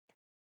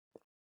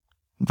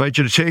invite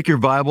you to take your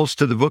Bibles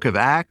to the book of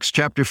Acts,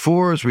 chapter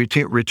 4, as we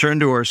return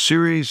to our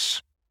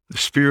series, The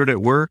Spirit at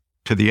Work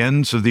to the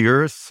Ends of the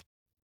Earth.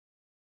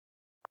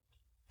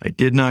 I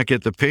did not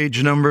get the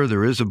page number.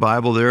 There is a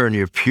Bible there in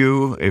your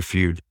pew. If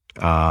you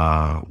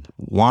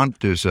want,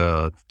 there's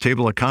a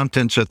table of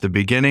contents at the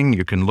beginning.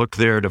 You can look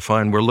there to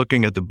find. We're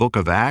looking at the book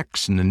of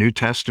Acts in the New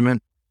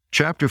Testament.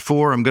 Chapter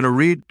 4, I'm going to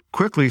read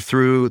quickly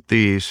through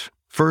these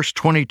first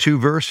 22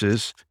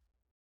 verses.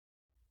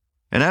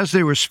 And as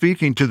they were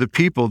speaking to the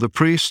people, the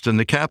priest and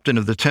the captain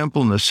of the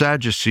temple and the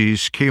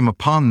Sadducees came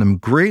upon them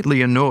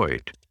greatly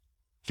annoyed,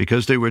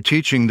 because they were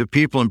teaching the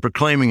people and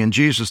proclaiming in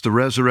Jesus the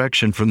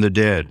resurrection from the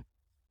dead.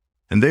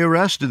 And they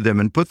arrested them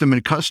and put them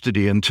in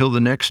custody until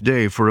the next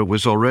day, for it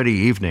was already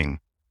evening.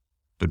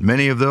 But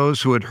many of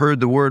those who had heard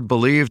the word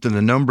believed, and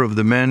the number of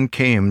the men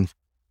came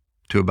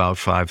to about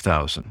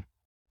 5,000.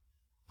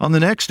 On the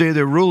next day,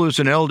 their rulers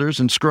and elders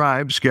and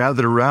scribes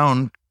gathered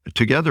around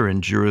together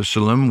in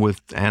Jerusalem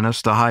with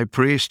Annas the high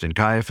priest, and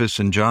Caiaphas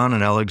and John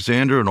and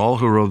Alexander, and all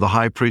who were of the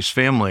high priest's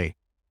family.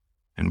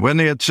 And when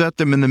they had set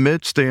them in the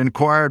midst, they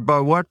inquired, "By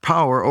what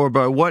power or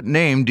by what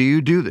name do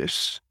you do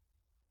this?"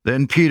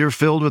 Then Peter,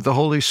 filled with the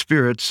Holy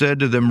Spirit, said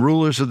to them,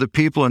 "Rulers of the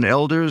people and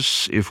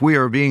elders, if we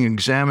are being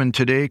examined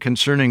today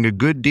concerning a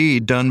good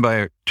deed done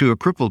to a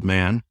crippled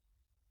man,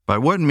 by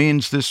what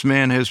means this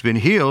man has been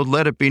healed,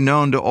 let it be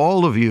known to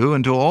all of you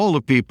and to all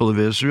the people of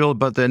Israel,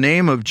 but the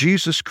name of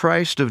Jesus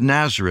Christ of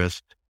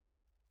Nazareth,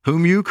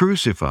 whom you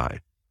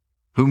crucified,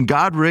 whom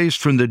God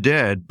raised from the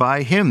dead,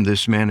 by him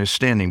this man is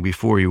standing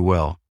before you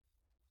well.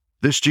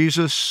 This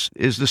Jesus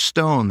is the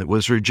stone that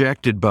was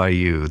rejected by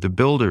you, the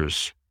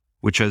builders,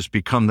 which has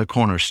become the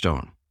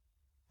cornerstone.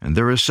 And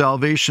there is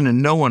salvation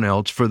in no one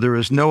else, for there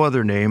is no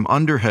other name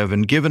under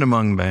heaven given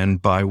among men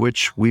by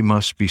which we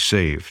must be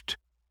saved."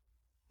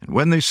 And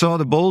when they saw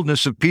the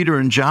boldness of Peter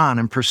and John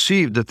and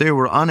perceived that they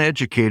were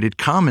uneducated,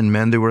 common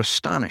men, they were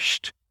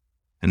astonished.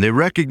 And they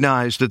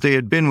recognized that they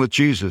had been with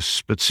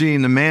Jesus, but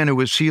seeing the man who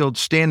was healed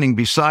standing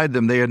beside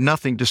them, they had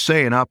nothing to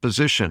say in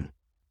opposition.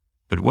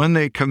 But when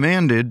they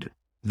commanded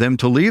them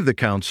to leave the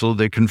council,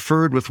 they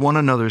conferred with one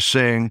another,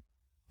 saying,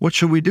 "What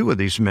shall we do with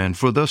these men?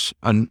 For that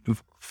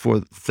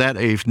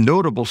a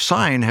notable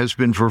sign has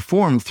been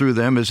performed through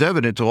them is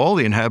evident to all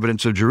the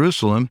inhabitants of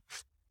Jerusalem,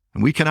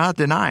 and we cannot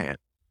deny it.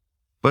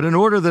 But in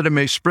order that it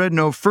may spread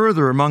no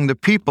further among the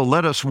people,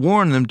 let us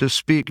warn them to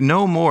speak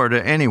no more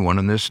to anyone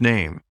in this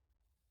name."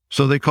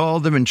 So they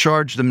called them and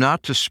charged them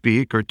not to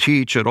speak or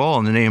teach at all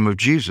in the name of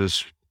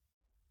Jesus.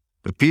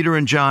 But Peter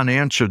and John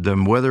answered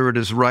them, "Whether it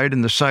is right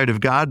in the sight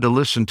of God to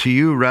listen to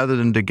you rather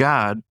than to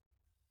God,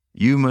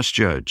 you must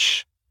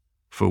judge.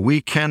 For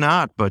we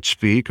cannot but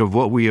speak of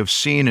what we have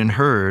seen and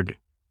heard."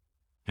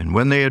 And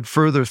when they had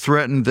further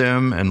threatened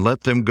them and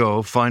let them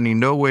go, finding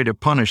no way to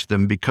punish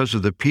them because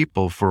of the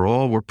people, for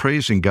all were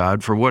praising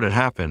God for what had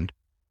happened,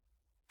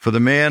 for the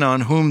man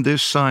on whom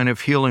this sign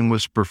of healing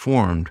was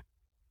performed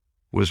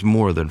was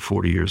more than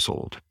 40 years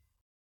old.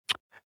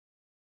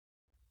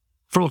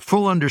 For a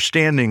full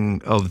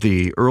understanding of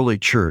the early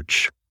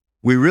church,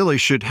 we really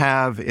should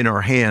have in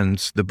our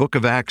hands the book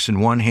of Acts in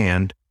one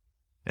hand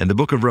and the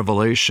book of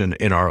Revelation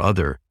in our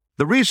other.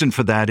 The reason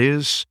for that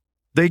is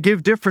they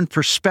give different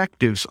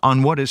perspectives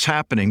on what is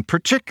happening,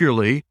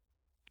 particularly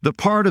the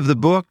part of the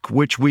book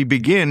which we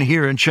begin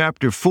here in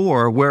chapter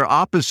 4, where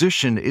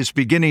opposition is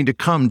beginning to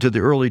come to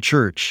the early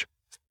church.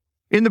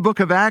 In the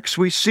book of Acts,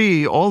 we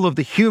see all of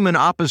the human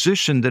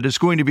opposition that is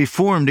going to be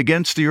formed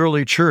against the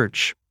early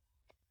church.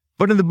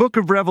 But in the book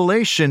of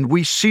Revelation,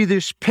 we see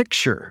this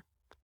picture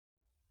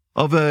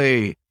of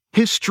a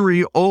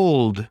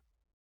history-old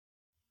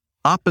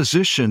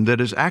opposition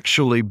that is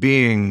actually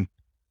being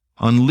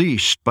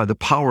unleashed by the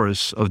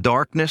powers of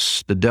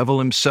darkness, the devil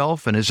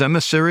himself and his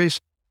emissaries,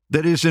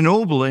 that is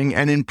ennobling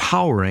and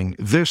empowering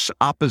this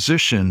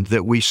opposition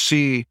that we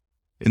see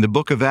in the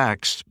book of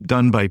Acts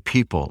done by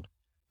people.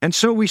 And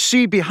so we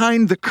see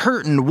behind the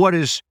curtain what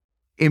is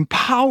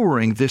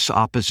empowering this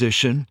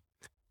opposition.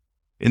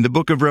 In the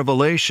book of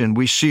Revelation,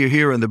 we see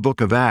here in the book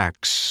of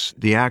Acts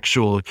the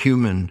actual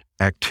human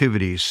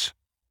activities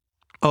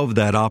of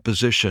that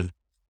opposition.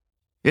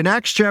 In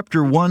Acts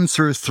chapter 1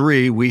 through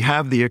 3, we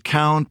have the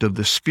account of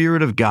the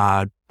Spirit of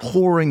God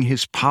pouring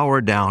his power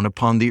down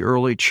upon the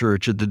early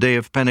church at the day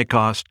of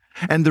Pentecost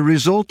and the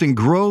resulting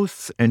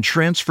growth and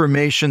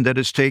transformation that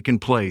has taken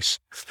place.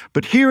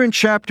 But here in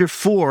chapter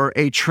 4,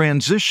 a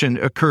transition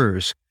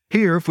occurs.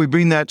 Here, if we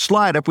bring that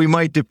slide up, we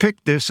might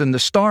depict this in the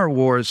Star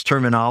Wars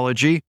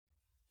terminology.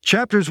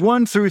 Chapters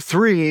 1 through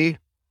 3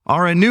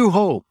 are a new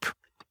hope.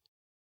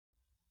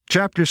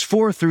 Chapters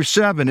 4 through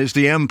 7 is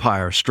the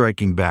empire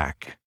striking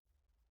back.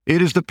 It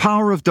is the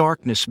power of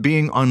darkness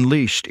being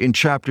unleashed in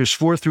chapters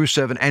 4 through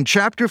 7, and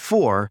chapter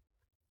 4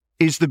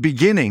 is the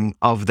beginning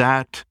of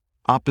that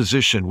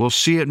opposition. We'll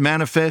see it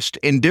manifest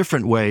in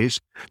different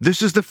ways.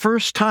 This is the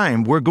first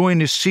time we're going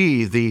to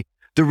see the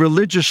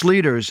religious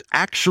leaders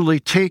actually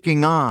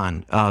taking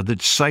on the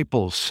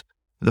disciples,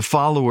 the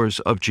followers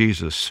of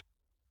Jesus.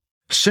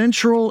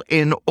 Central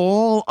in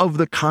all of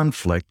the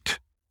conflict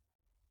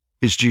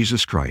is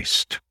Jesus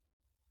Christ.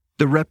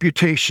 the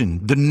reputation,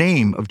 the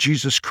name of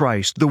Jesus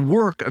Christ, the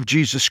work of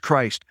Jesus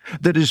Christ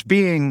that is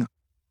being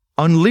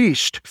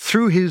unleashed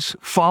through his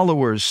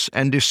followers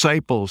and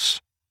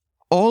disciples.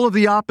 All of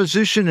the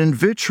opposition and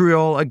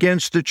vitriol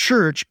against the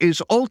church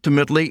is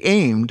ultimately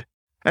aimed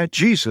at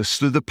Jesus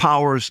through the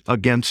powers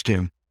against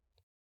him.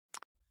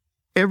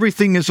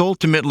 Everything is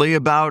ultimately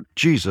about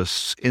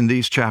Jesus in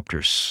these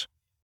chapters.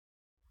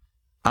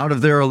 Out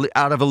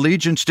of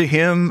allegiance to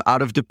him,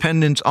 out of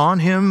dependence on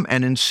him,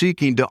 and in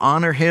seeking to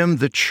honor him,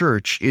 the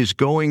church is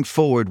going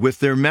forward with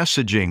their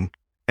messaging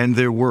and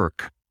their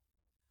work.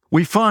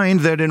 We find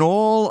that in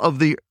all of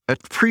the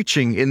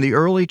preaching in the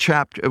early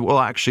chapter, well,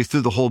 actually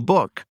through the whole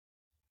book,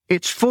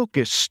 it's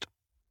focused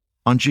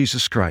on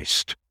Jesus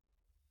Christ.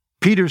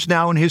 Peter's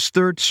now in his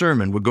third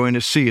sermon. We're going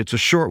to see it's a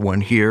short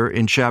one here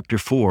in chapter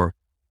 4.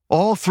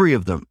 All three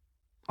of them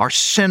are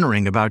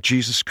centering about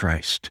Jesus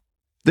Christ.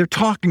 They're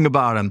talking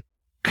about him,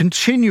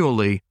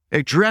 continually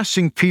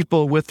addressing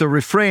people with the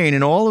refrain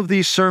in all of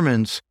these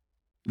sermons,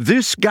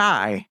 this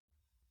guy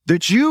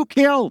that you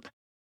killed,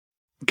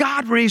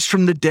 God raised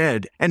from the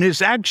dead and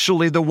is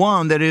actually the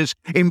one that is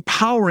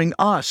empowering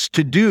us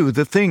to do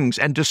the things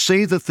and to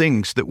say the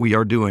things that we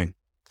are doing.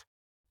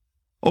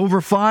 Over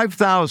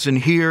 5,000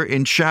 here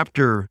in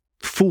chapter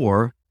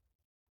 4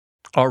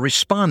 are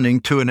responding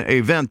to an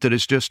event that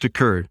has just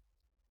occurred.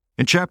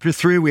 In chapter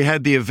 3, we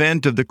had the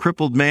event of the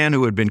crippled man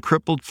who had been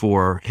crippled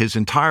for his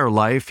entire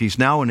life. He's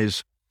now in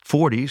his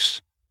 40s.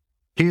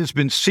 He has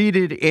been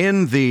seated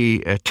in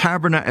the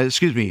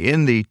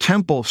in the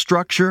temple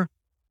structure,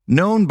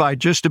 known by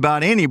just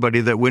about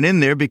anybody that went in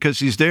there because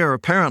he's there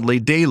apparently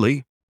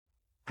daily.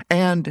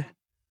 And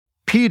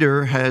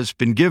Peter has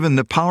been given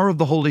the power of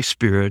the Holy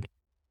Spirit,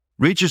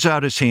 reaches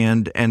out his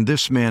hand, and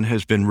this man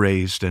has been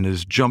raised and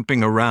is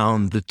jumping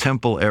around the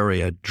temple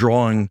area,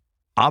 drawing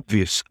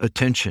obvious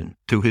attention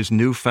to his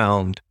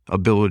newfound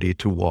ability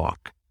to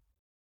walk.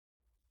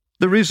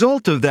 The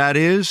result of that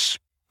is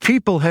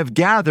people have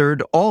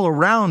gathered all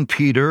around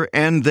Peter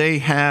and they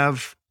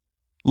have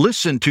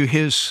listened to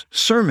his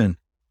sermon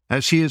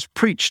as he has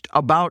preached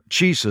about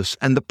Jesus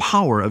and the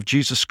power of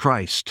Jesus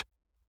Christ.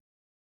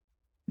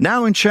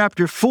 Now in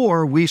chapter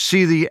 4, we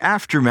see the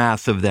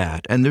aftermath of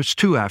that, and there's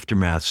two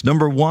aftermaths.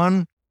 Number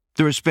one,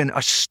 there has been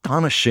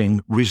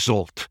astonishing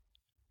result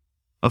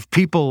of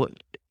people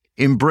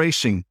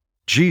embracing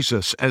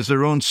Jesus as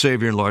their own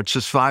Savior and Lord. It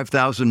says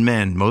 5,000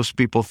 men. Most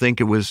people think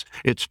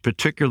it's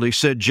particularly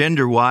said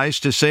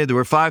gender-wise to say there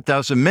were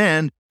 5,000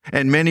 men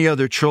and many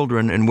other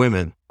children and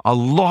women. A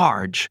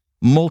large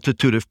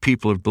multitude of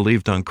people have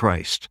believed on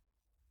Christ.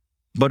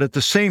 But at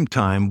the same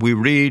time, we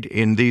read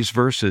in these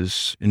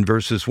verses, in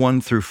verses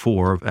 1 through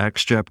 4 of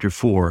Acts chapter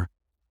 4,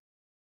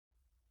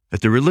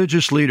 that the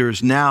religious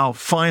leaders now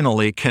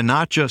finally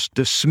cannot just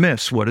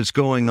dismiss what is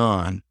going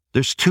on.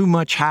 There's too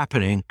much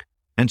happening.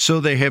 And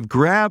so they have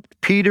grabbed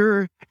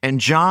Peter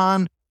and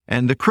John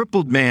and the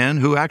crippled man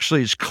who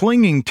actually is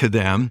clinging to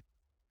them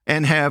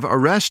and have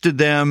arrested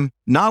them,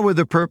 not with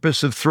the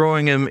purpose of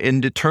throwing him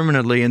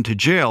indeterminately into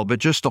jail, but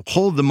just to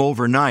hold them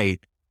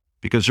overnight,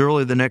 because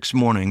early the next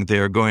morning they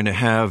are going to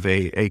have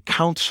a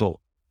council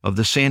of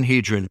the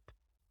Sanhedrin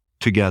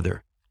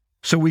together.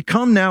 So we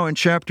come now in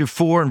chapter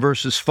 4 and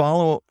verses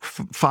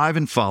 5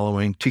 and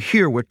following to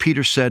hear what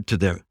Peter said to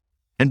them.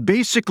 And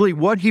basically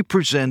what he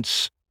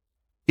presents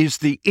is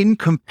the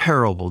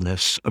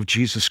incomparableness of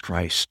Jesus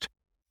Christ,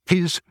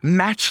 his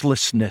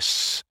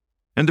matchlessness.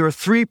 And there are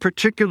three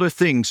particular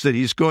things that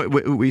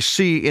we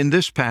see in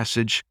this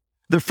passage.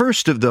 The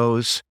first of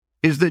those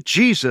is that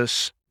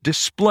Jesus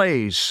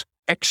displays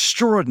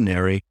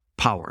extraordinary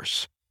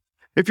powers.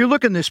 If you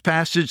look in this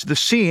passage, the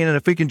scene, and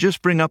if we can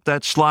just bring up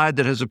that slide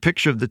that has a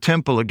picture of the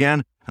temple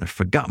again, I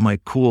forgot my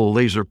cool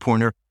laser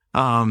pointer.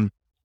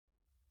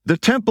 The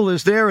temple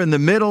is there in the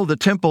middle, the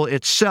temple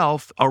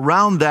itself.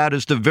 Around that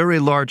is the very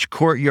large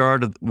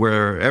courtyard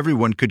where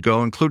everyone could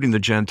go, including the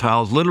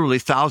Gentiles. Literally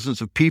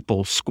thousands of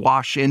people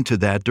squash into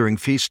that during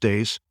feast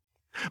days.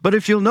 But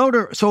if you'll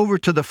notice over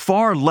to the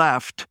far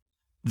left,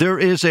 there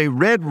is a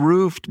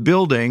red-roofed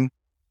building,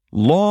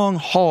 long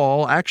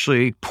hall,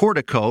 actually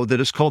portico, that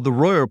is called the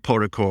royal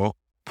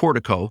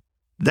portico.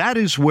 That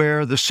is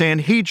where the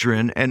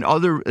Sanhedrin and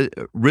other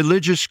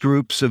religious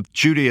groups of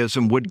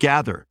Judaism would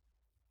gather.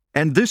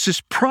 And this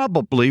is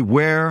probably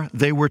where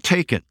they were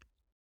taken.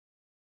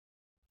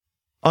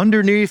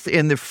 Underneath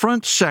in the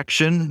front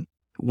section,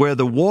 where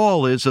the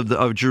wall is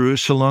of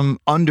Jerusalem,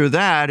 under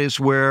that is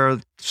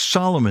where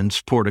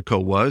Solomon's portico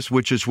was,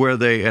 which is where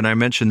they, and I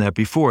mentioned that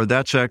before,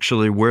 that's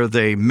actually where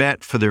they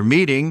met for their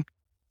meeting.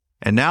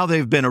 And now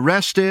they've been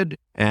arrested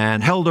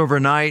and held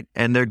overnight,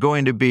 and they're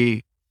going to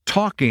be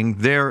talking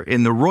there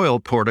in the royal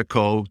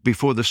portico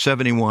before the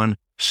 71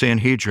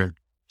 Sanhedrin.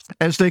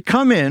 As they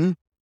come in,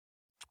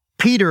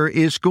 Peter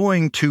is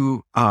going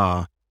to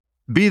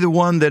be the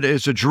one that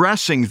is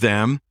addressing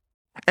them,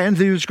 and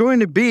there's going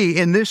to be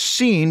in this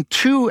scene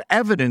two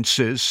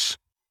evidences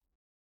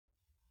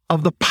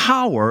of the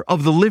power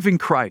of the living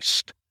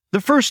Christ. The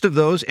first of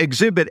those,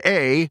 Exhibit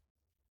A,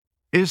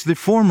 is the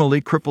formerly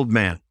crippled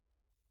man.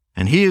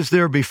 And he is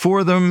there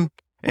before them,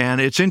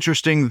 And it's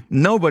interesting,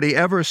 nobody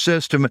ever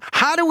says to me,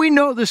 how do we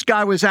know this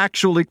guy was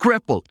actually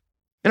crippled?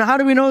 How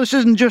do we know this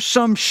isn't just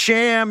some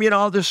sham,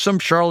 there's some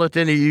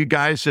charlatan, you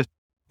guys that,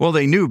 well,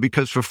 they knew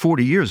because for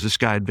 40 years this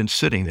guy had been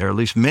sitting there, at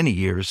least many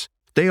years.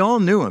 They all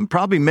knew him.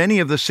 Probably many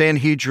of the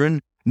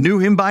Sanhedrin knew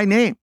him by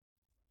name.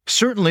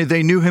 Certainly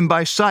they knew him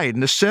by sight.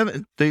 And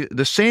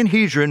the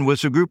Sanhedrin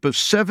was a group of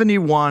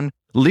 71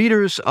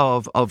 leaders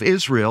of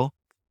Israel.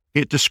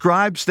 It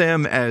describes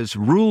them as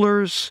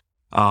rulers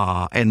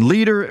and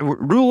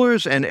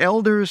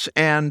elders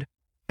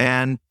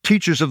and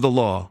teachers of the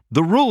law.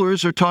 The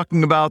rulers are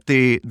talking about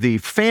the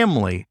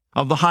family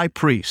of the high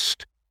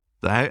priest.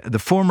 The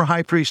former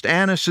high priest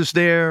Annas is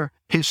there.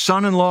 His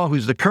son-in-law,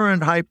 who's the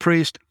current high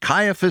priest,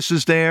 Caiaphas,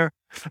 is there.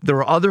 There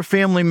are other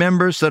family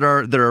members that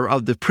are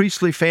of the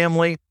priestly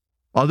family.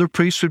 Other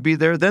priests would be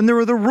there. Then there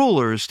are the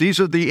rulers. These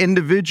are the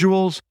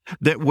individuals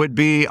that would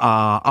be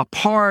a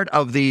part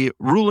of the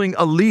ruling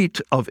elite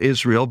of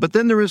Israel. But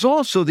then there is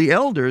also the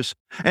elders,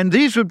 and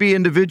these would be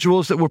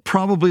individuals that were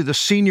probably the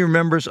senior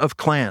members of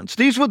clans.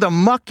 These were the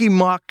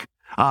mucky-muck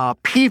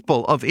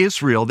people of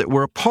Israel that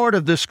were a part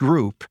of this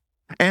group,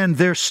 and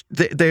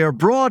they are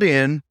brought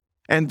in,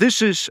 and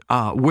this is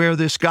where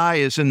this guy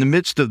is in the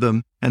midst of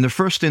them, and the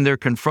first thing they're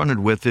confronted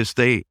with is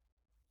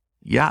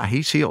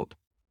he's healed.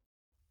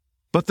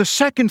 But the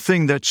second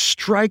thing that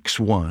strikes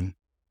one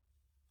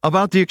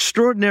about the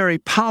extraordinary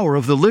power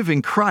of the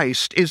living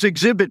Christ is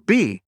Exhibit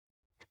B.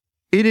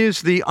 It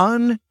is the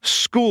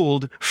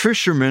unschooled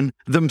fishermen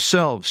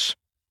themselves.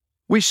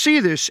 We see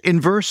this in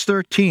verse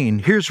 13.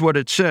 Here's what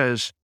it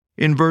says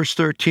in verse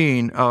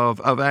 13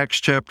 of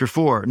Acts chapter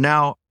 4.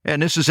 Now,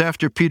 and this is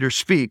after Peter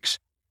speaks,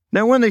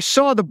 now when they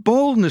saw the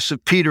boldness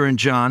of Peter and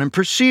John and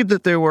perceived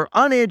that they were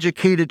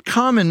uneducated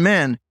common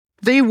men,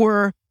 they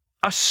were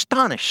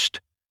astonished.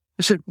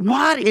 I said,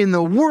 what in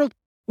the world?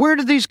 Where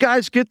did these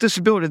guys get this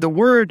ability? The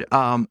word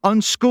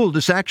unschooled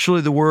is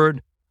actually the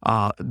word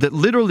that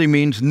literally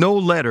means no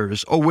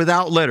letters or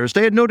without letters.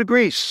 They had no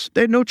degrees.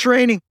 They had no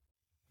training.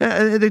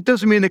 It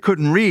doesn't mean they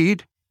couldn't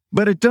read,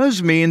 but it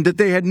does mean that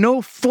they had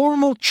no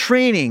formal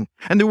training.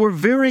 And there were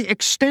very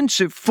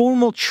extensive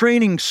formal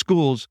training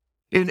schools,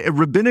 in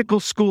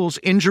rabbinical schools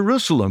in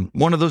Jerusalem.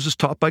 One of those is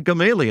taught by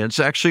Gamaliel. It's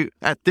actually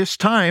at this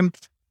time,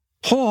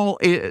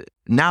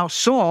 now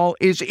Saul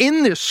is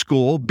in this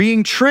school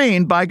being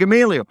trained by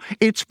Gamaliel.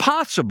 It's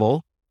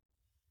possible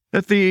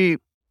that the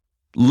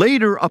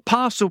later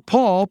Apostle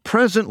Paul,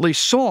 presently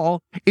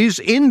Saul, is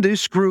in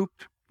this group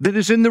that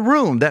is in the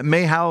room. That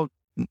may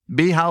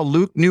be how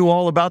Luke knew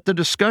all about the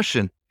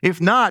discussion.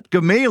 If not,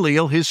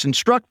 Gamaliel, his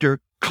instructor,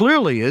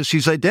 clearly is.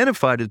 He's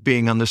identified as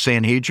being on the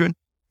Sanhedrin,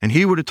 and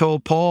he would have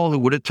told Paul, who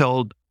would have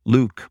told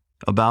Luke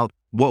about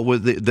what were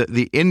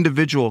the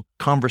individual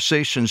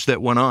conversations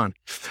that went on.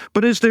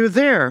 But as they're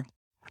there,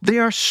 they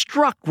are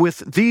struck with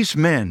these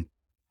men.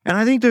 And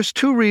I think there's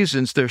two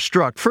reasons they're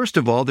struck. First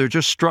of all, they're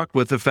just struck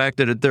with the fact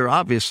that they're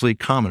obviously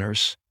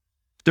commoners.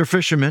 They're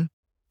fishermen.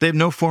 They have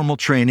no formal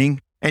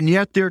training. And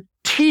yet they're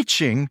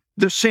teaching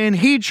the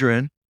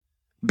Sanhedrin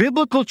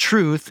biblical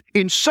truth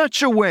in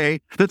such a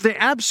way that they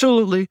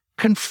absolutely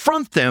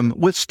confront them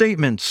with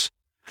statements.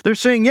 They're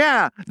saying,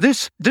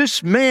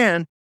 this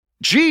man,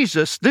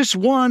 Jesus, this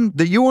one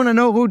that you want to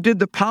know who did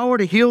the power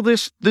to heal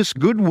this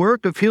good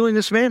work of healing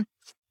this man?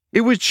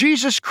 It was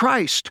Jesus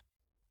Christ,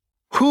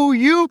 who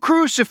you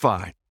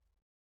crucified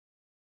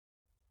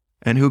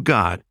and who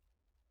God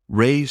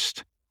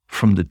raised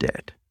from the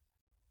dead.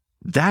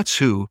 That's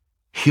who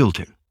healed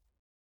him.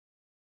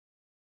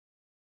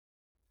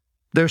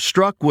 They're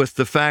struck with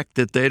the fact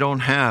that they don't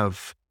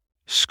have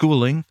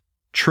schooling,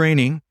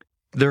 training.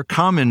 They're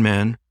common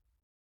men.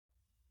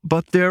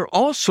 But they're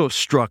also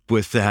struck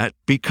with that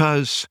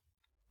because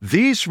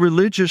these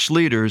religious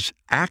leaders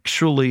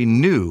actually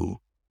knew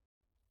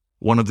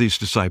one of these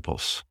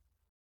disciples.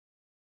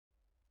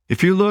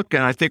 If you look,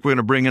 and I think we're going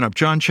to bring it up,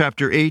 John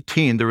chapter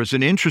 18, there is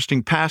an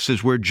interesting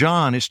passage where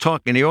John is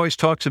talking. He always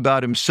talks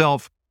about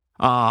himself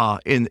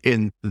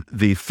in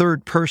the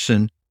third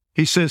person.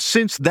 He says,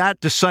 since that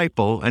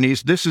disciple, and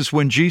this is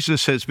when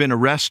Jesus has been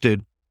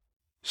arrested,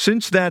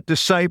 since that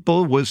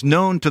disciple was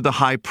known to the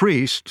high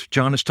priest,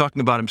 John is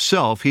talking about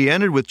himself, he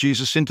entered with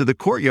Jesus into the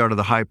courtyard of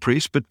the high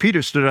priest, but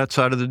Peter stood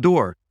outside of the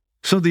door.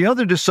 So the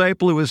other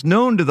disciple who was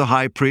known to the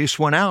high priest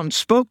went out and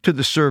spoke to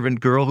the servant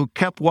girl who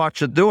kept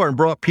watch at the door and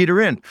brought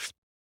Peter in.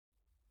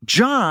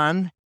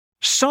 John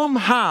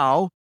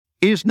somehow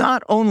is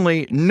not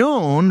only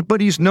known,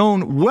 but he's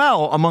known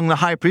well among the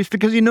high priest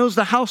because he knows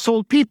the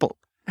household people.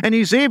 And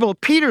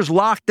Peter's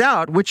locked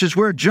out, which is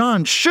where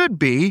John should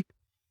be,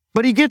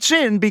 but he gets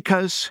in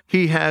because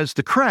he has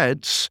the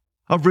creds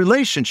of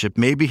relationship.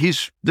 Maybe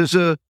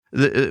there's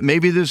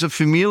a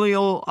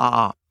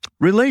familial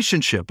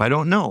relationship. I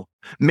don't know.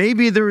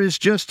 Maybe there is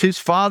just his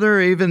father,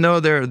 even though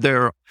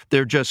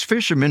they're just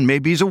fishermen.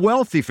 Maybe he's a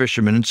wealthy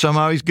fisherman, and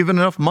somehow he's given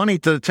enough money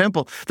to the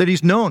temple that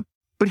he's known.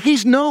 But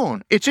he's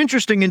known. It's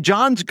interesting in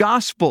John's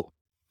gospel.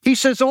 He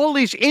says all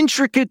these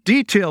intricate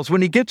details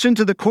when he gets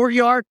into the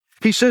courtyard.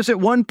 He says at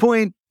one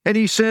point, and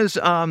he says,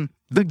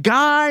 the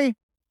guy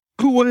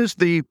who was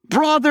the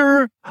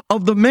brother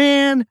of the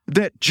man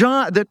that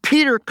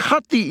Peter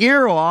cut the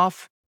ear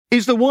off,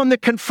 is the one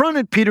that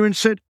confronted Peter and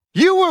said,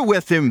 "You were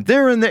with him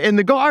there in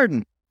the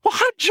garden." Well,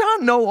 how'd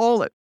John know all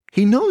that?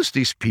 He knows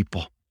these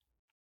people.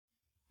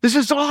 This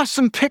is an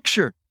awesome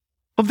picture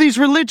of these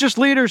religious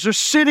leaders are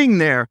sitting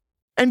there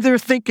and they're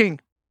thinking,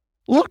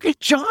 look at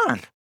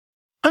John.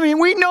 I mean,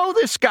 we know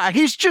this guy.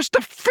 He's just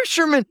a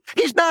fisherman.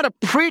 He's not a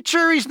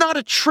preacher. He's not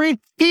a trained.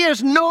 He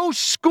has no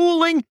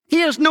schooling.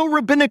 He has no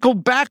rabbinical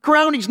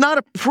background. He's not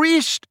a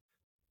priest.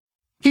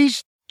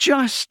 He's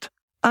just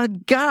a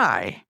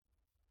guy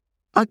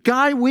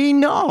we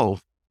know.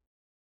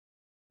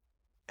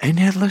 And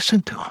yet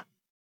listen to him.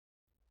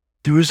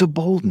 There is a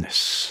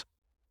boldness.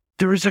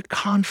 There is a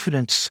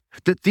confidence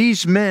that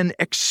these men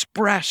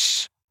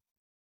express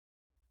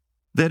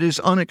that is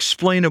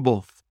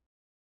unexplainable.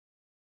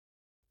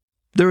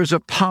 There is a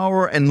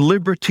power and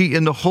liberty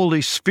in the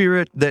Holy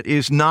Spirit that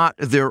is not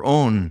their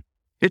own.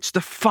 It's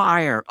the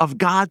fire of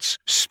God's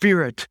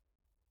Spirit.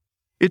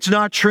 It's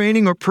not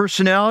training or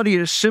personality.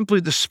 It is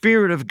simply the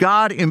Spirit of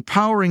God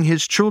empowering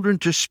His children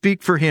to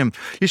speak for Him.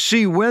 You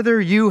see,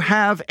 whether you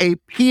have a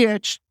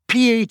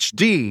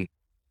PhD,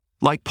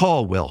 like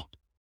Paul will,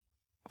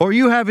 or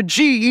you have a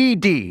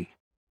GED,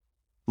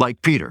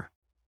 like Peter,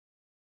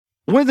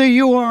 whether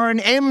you are an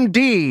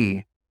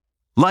MD,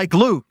 like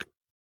Luke,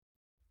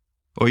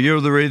 or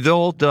you're the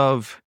result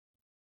of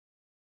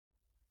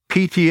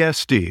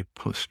PTSD,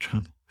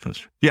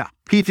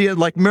 PTSD,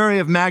 like Mary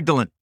of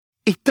Magdalene,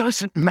 it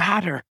doesn't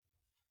matter.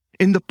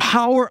 In the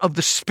power of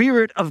the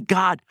Spirit of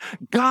God,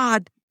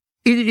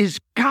 it is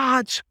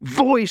God's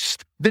voice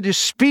that is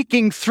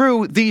speaking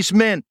through these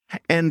men.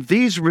 And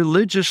these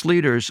religious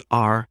leaders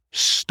are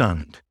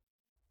stunned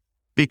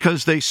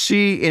because they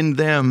see in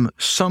them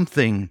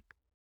something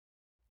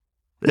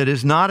that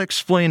is not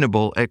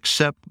explainable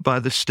except by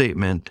the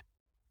statement,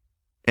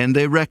 and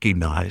they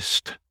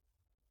recognized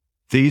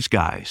these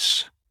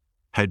guys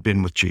had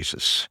been with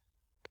Jesus.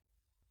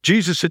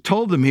 Jesus had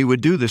told them He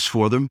would do this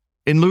for them.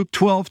 In Luke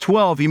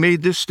 12:12, He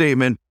made this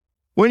statement,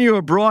 "When you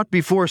are brought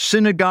before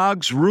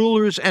synagogues,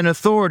 rulers, and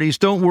authorities,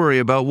 don't worry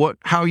about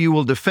how you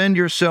will defend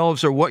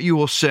yourselves or what you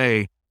will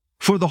say,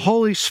 for the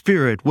Holy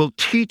Spirit will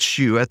teach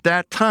you at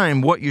that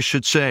time what you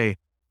should say."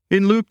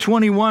 In Luke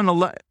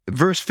 21,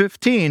 verse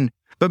 15,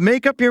 "But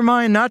make up your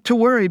mind not to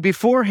worry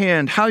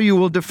beforehand how you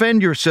will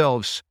defend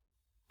yourselves.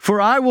 For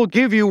I will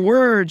give you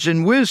words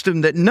and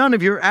wisdom that none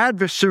of your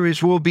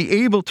adversaries will be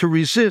able to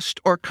resist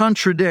or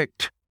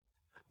contradict."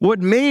 What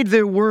made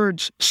their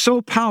words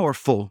so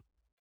powerful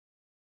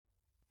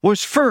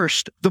was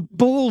first the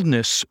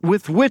boldness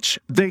with which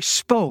they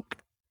spoke.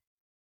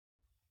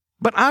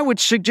 But I would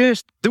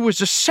suggest there was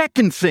a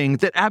second thing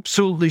that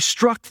absolutely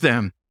struck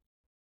them.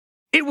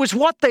 It was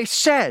what they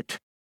said.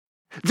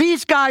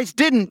 These guys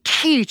didn't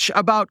teach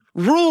about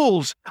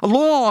rules,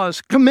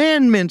 laws,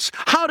 commandments,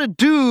 how to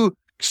do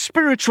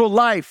spiritual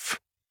life.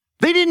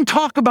 They didn't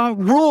talk about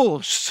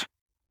rules.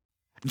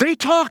 They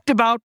talked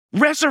about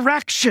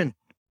resurrection.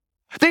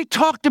 They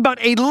talked about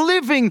a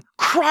living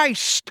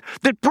Christ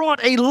that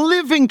brought a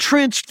living,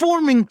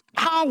 transforming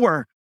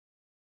power.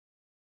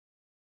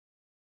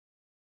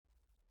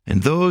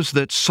 And those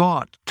that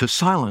sought to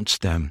silence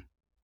them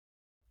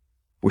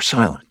were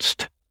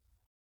silenced.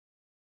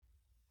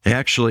 They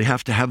actually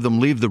have to have them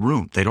leave the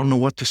room. They don't know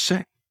what to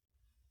say.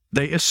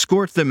 They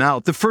escort them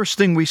out. The first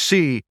thing we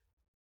see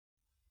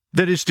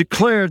that is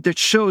declared that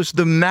shows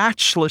the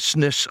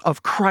matchlessness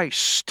of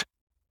Christ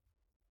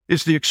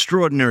is the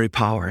extraordinary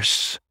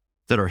powers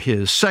that are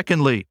His.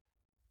 Secondly,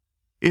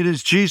 it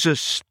is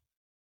Jesus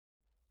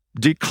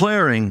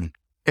declaring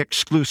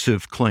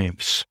exclusive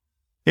claims.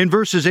 In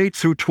verses 8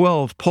 through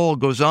 12, Paul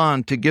goes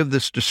on to give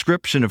this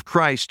description of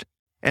Christ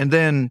and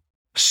then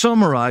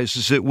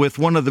summarizes it with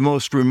one of the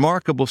most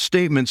remarkable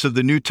statements of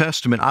the New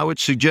Testament. I would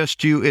suggest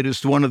to you it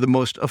is one of the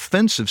most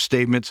offensive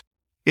statements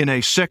in a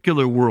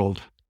secular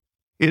world.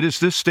 It is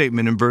this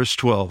statement in verse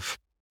 12.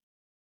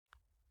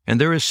 "And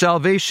there is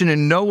salvation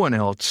in no one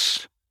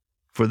else,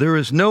 for there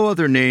is no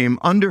other name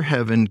under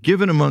heaven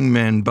given among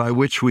men by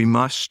which we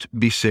must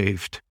be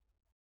saved."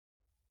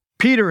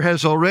 Peter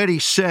has already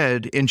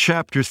said in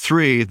chapter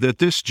 3 that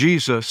this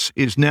Jesus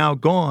is now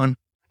gone,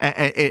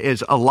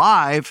 is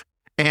alive,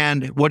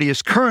 and what He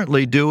is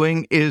currently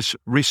doing is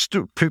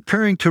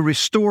preparing to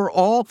restore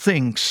all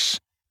things.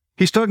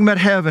 He's talking about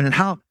heaven and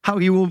how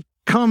He will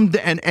come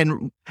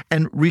and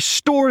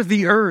restore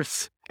the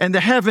earth and the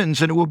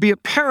heavens, and it will be a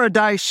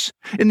paradise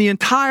in the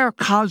entire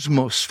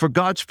cosmos for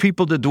God's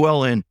people to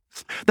dwell in.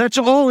 That's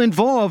all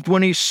involved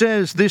when He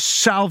says this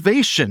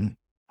salvation.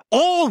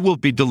 All will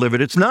be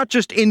delivered. It's not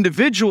just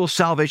individual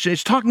salvation.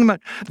 It's talking about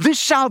this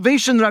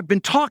salvation that I've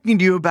been talking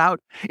to you about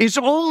is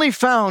only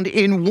found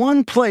in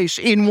one place,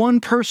 in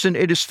one person.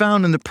 It is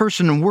found in the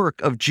person and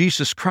work of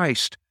Jesus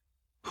Christ,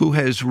 who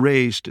has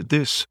raised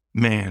this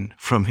man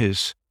from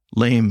his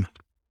lame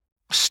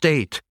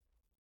state.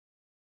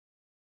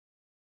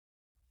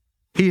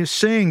 He is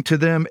saying to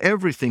them,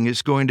 everything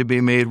is going to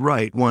be made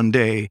right one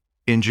day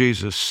in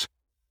Jesus.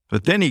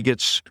 But then he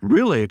gets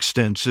really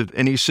extensive,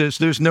 and he says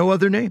there's no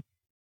other name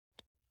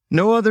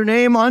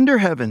under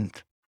heaven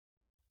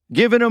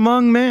given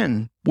among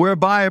men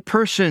whereby a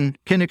person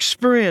can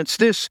experience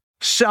this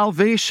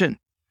salvation,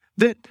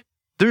 that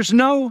there's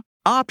no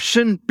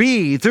option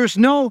B, there's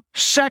no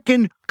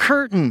second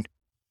curtain.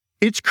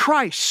 It's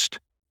Christ.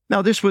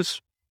 Now, this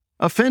was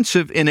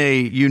offensive in a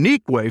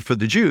unique way for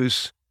the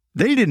Jews.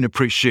 They didn't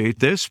appreciate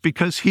this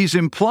because he's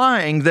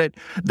implying that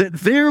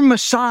their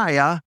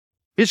Messiah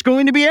is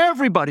going to be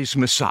everybody's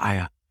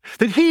Messiah,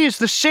 that he is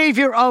the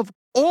Savior of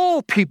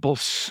all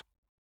peoples.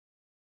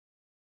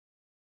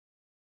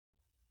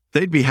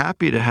 They'd be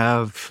happy to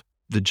have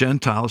the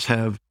Gentiles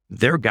have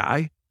their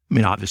guy. I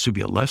mean, obviously,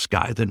 be a less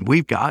guy than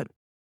we've got.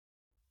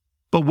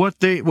 But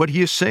what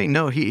he is saying,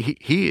 no, he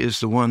is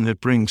the one that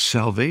brings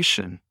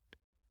salvation,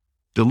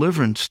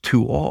 deliverance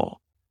to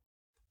all.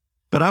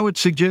 But I would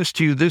suggest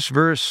to you this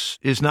verse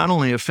is not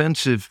only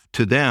offensive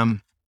to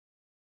them,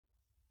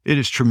 it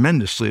is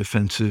tremendously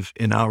offensive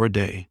in our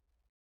day.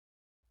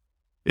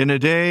 In a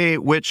day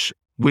which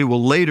we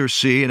will later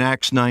see in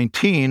Acts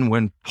 19,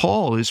 when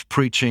Paul is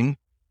preaching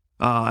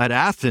at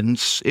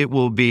Athens, it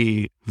will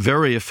be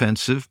very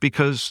offensive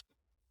because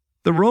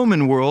the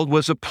Roman world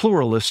was a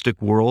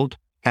pluralistic world,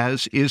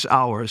 as is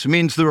ours. It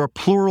means there are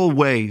plural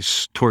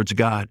ways towards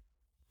God,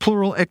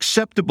 plural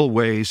acceptable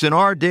ways. In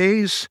our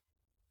days,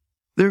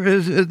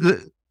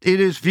 it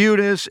is viewed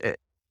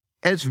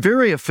as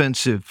very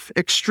offensive,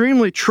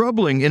 extremely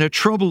troubling in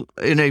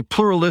a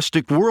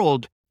pluralistic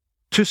world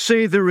to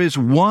say there is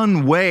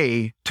one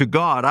way to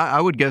God. I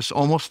would guess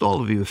almost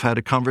all of you have had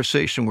a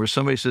conversation where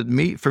somebody said,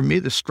 for me,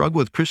 the struggle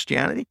with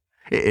Christianity,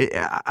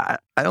 I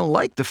don't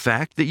like the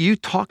fact that you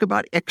talk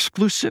about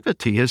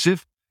exclusivity as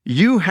if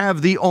you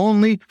have the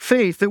only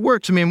faith that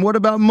works. I mean, what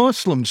about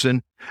Muslims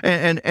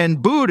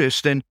and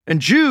Buddhists and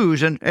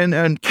Jews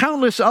and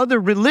countless other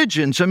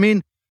religions? I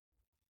mean,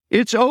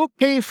 it's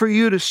okay for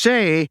you to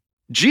say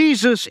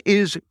Jesus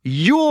is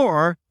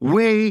your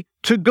way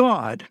to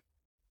God.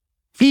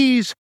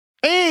 He's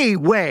a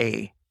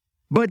way,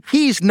 but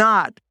he's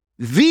not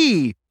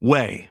the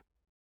way.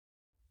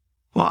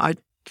 Well,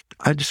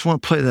 I just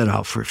want to play that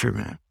out for a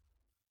minute.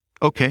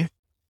 Okay.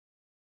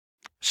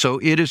 So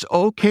it is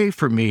okay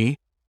for me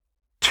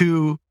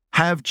to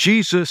have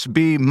Jesus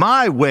be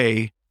my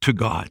way to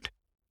God.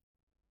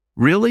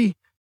 Really?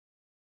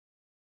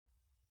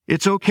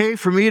 It's okay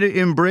for me to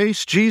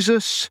embrace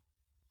Jesus,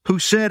 who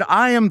said,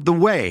 I am the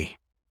way,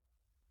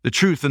 the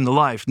truth, and the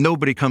life.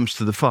 Nobody comes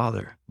to the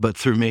Father but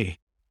through me.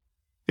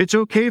 It's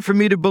okay for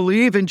me to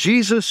believe in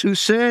Jesus, who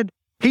said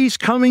he's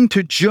coming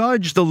to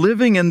judge the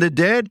living and the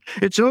dead.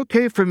 It's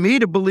okay for me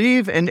to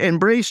believe and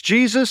embrace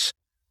Jesus,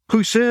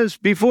 who says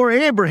before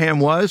Abraham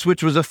was,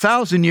 which was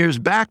 1,000 years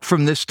back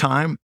from this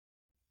time,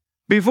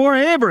 before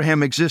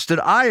Abraham existed,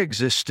 I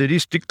existed.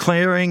 He's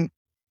declaring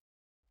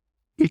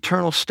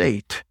eternal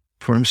state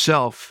for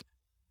himself.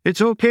 It's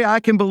okay,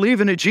 I can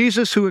believe in a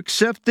Jesus who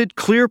accepted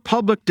clear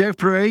public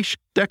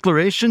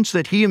declarations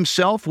that he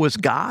himself was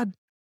God,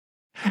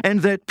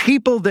 and that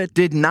people that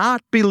did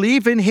not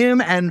believe in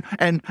him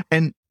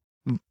and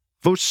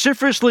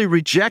vociferously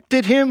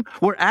rejected him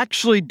were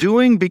actually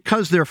doing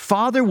because their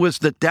father was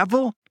the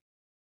devil.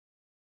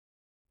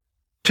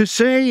 To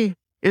say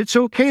it's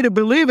okay to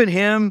believe in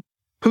him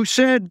who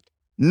said,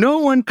 no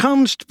one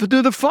comes to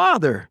the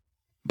Father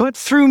but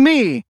through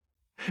me.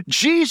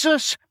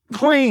 Jesus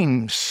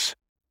claims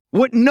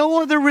what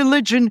no other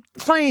religion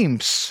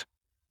claims.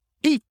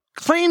 He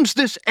claims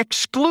this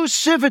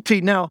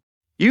exclusivity. Now,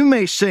 you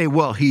may say,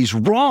 well, he's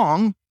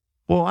wrong.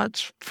 Well,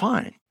 that's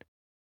fine.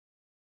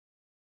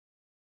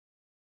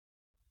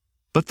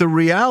 But the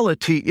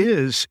reality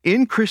is,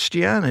 in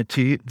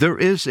Christianity, there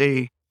is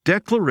a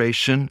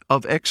declaration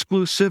of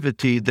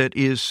exclusivity that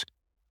is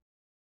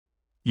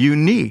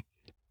unique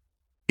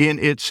in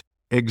its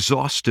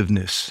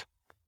exhaustiveness.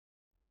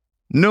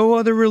 No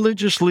other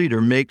religious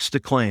leader makes the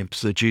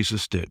claims that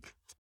Jesus did.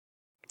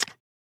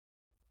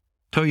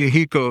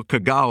 Toyohiko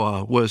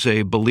Kagawa was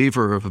a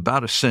believer of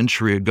about a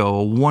century ago,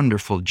 a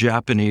wonderful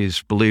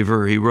Japanese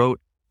believer. He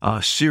wrote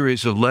a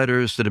series of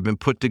letters that have been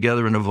put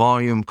together in a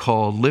volume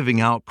called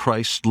Living Out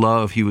Christ's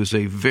Love. He was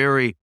a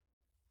very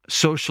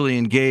socially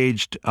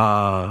engaged,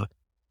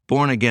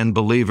 born-again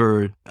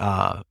believer,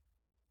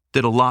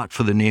 did a lot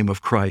for the name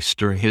of Christ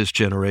during his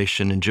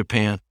generation in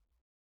Japan.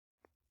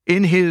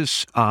 In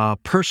his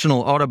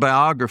personal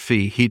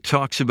autobiography, he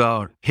talks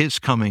about his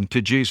coming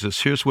to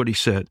Jesus. Here's what he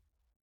said.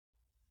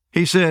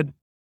 He said,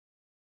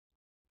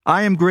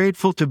 I am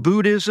grateful to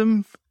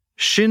Buddhism,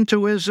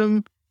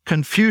 Shintoism,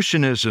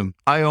 Confucianism.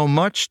 I owe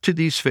much to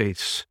these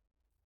faiths,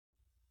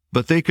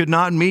 but they could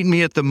not meet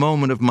me at the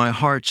moment of my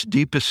heart's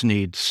deepest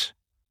needs.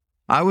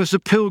 I was a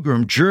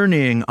pilgrim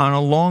journeying on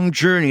a long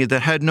journey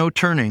that had no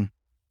turning.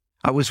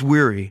 I was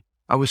weary.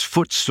 I was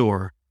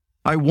footsore.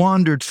 I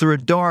wandered through a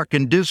dark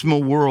and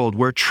dismal world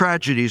where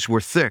tragedies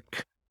were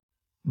thick.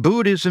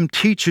 Buddhism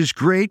teaches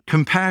great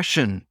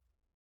compassion.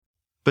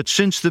 But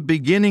since the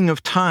beginning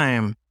of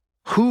time,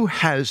 who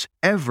has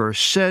ever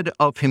said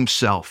of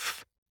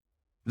himself,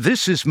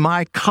 this is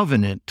my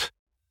covenant,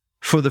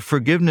 for the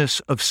forgiveness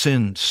of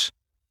sins.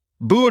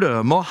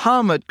 Buddha,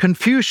 Muhammad,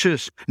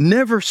 Confucius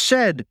never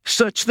said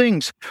such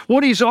things.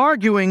 What he's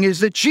arguing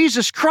is that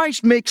Jesus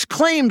Christ makes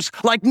claims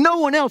like no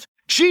one else.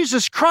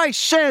 Jesus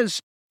Christ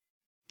says,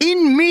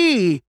 "In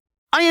me,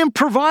 I am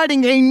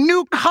providing a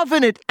new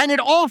covenant, and it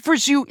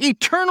offers you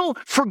eternal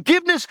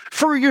forgiveness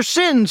for your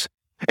sins."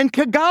 And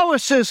Kagawa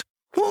says,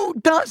 who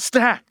does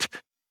that?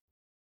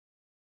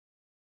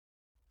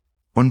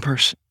 One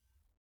person.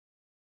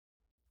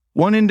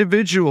 One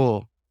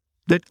individual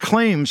that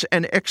claims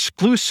an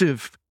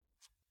exclusive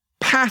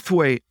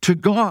pathway to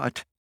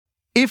God.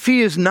 If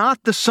he is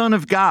not the Son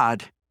of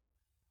God,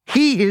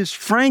 he is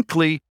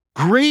frankly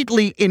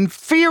greatly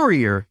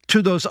inferior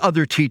to those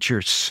other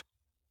teachers.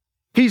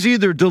 He's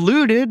either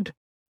deluded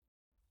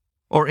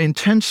or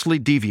intensely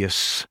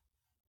devious,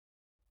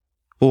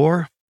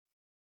 or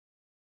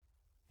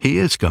he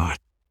is God.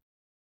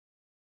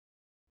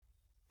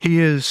 He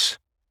is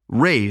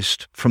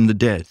raised from the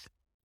dead.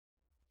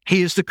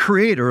 He is the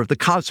creator of the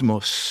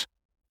cosmos.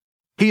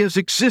 He has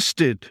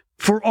existed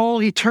for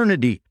all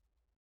eternity.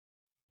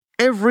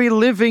 Every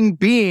living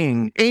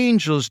being,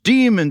 angels,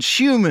 demons,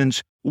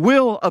 humans,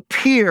 will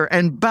appear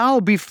and bow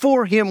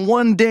before him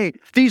one day.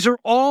 These are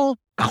all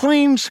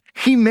claims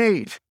he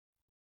made.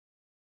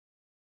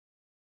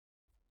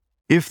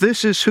 If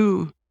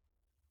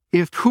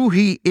who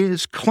he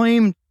is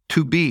claimed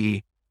to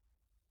be,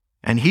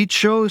 and he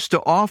chose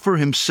to offer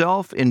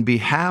himself in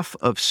behalf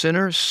of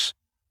sinners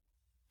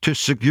to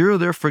secure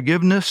their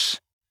forgiveness,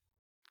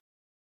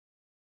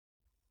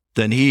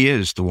 then he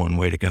is the one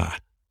way to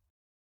God.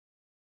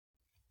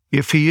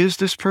 If he is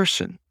this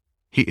person,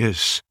 he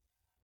is.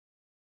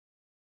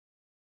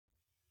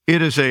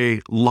 It is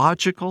a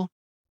logical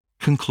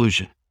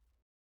conclusion.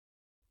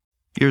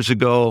 Years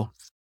ago,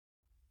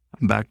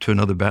 I'm back to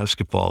another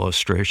basketball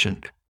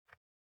illustration.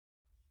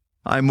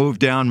 I moved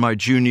down my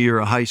junior year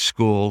of high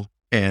school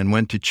and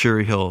went to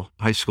Cherry Hill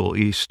High School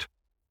East.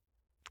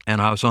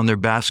 And I was on their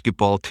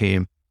basketball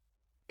team.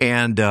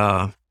 And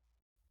I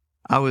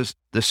was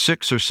the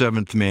sixth or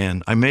seventh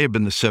man. I may have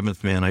been the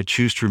seventh man. I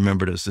choose to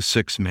remember it as the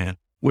sixth man,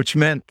 which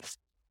meant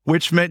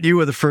you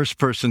were the first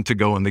person to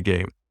go in the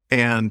game.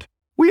 And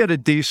we had a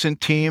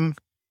decent team,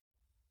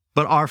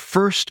 but our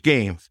first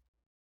game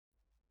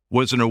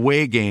was an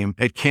away game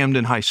at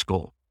Camden High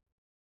School.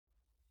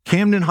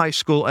 Camden High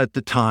School at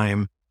the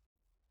time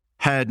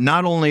had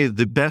not only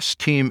the best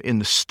team in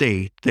the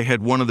state, they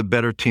had one of the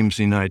better teams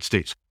in the United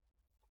States.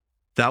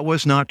 That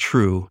was not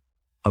true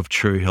of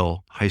Cherry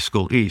Hill High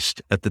School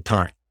East at the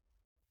time.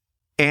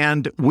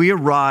 And we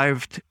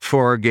arrived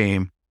for our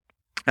game.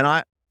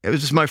 And it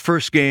was my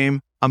first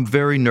game. I'm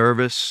very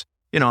nervous.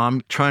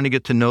 I'm trying to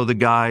get to know the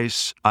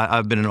guys.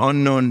 I've been an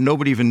unknown.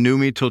 Nobody even knew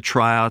me till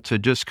tryouts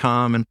had just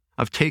come. And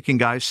I've taken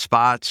guys'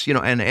 spots,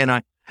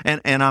 and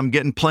I'm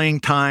getting playing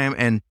time,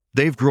 and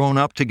they've grown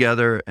up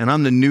together, and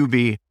I'm the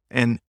newbie.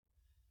 And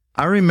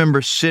I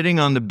remember sitting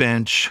on the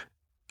bench.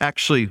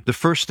 Actually, the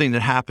first thing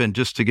that happened,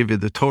 just to give you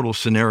the total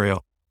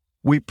scenario,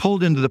 we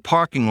pulled into the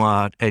parking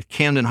lot at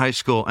Camden High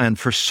School, and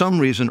for some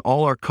reason,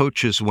 all our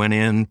coaches went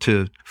in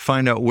to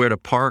find out where to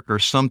park or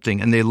something,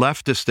 and they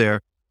left us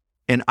there.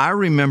 And I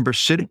remember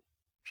sitting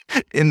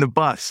in the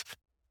bus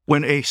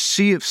when a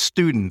sea of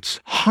students,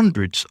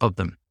 hundreds of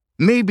them,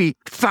 maybe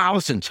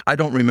thousands, I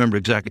don't remember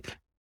exactly,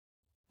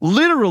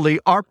 literally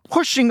are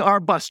pushing our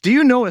bus. Do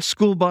you know a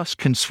school bus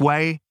can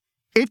sway?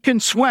 It can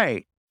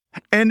sway.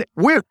 And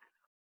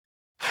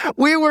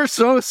we were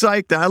so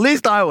psyched out. At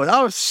least I was.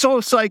 I was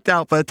so psyched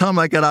out by the time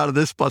I got out of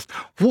this bus.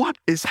 What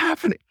is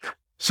happening?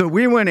 So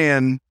we went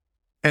in,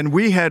 and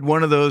we had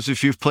one of those,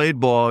 if you've played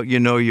ball,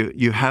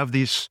 you have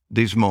these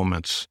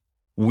moments.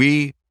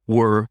 We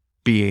were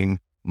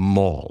being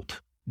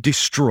mauled,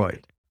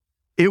 destroyed.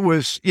 It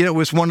was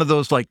one of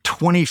those like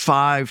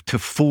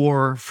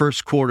 25-4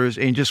 first quarters,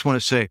 and you just want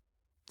to say,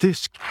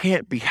 this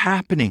can't be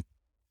happening.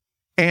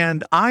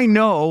 And I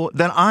know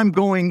that I'm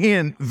going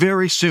in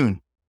very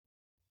soon.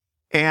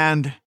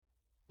 And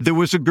there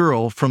was a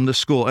girl from the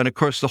school, and of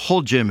course the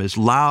whole gym is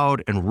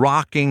loud and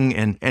rocking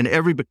and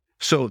everybody.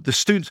 So the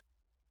students,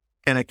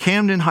 and a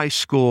Camden High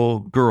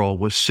School girl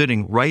was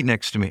sitting right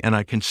next to me, and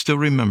I can still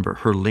remember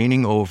her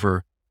leaning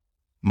over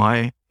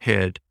my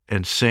head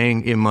and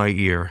saying in my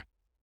ear,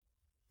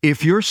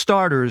 "If your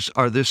starters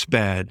are this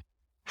bad,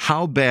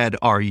 how bad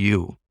are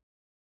you?"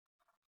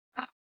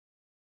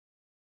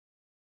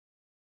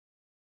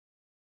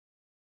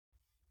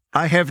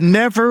 I have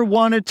never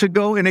wanted to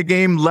go in a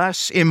game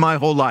less in my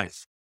whole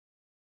life.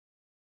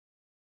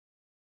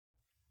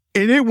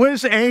 And it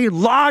was a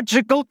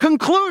logical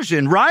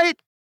conclusion, right?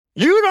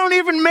 You don't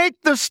even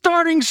make the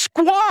starting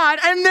squad,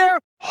 and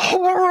they're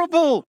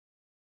horrible.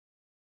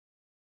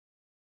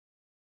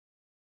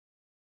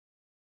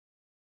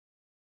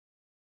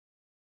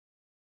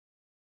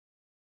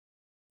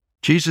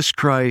 Jesus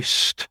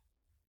Christ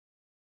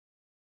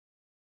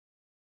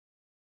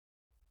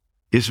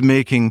is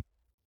making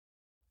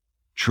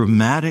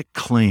dramatic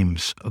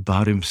claims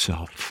about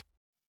himself.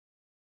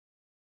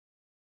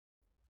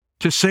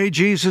 To say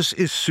Jesus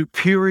is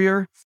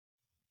superior,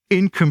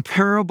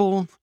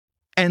 incomparable,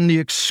 and the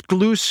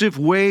exclusive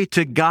way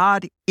to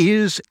God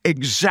is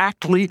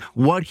exactly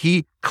what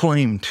he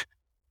claimed.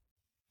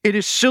 It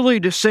is silly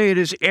to say it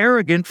is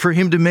arrogant for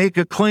him to make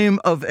a claim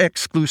of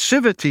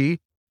exclusivity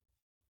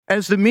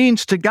as the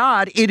means to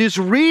God. It is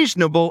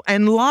reasonable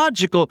and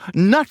logical.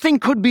 Nothing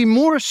could be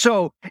more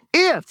so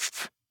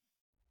if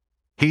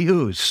he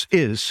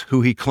is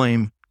who he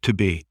claimed to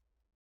be.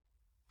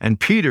 And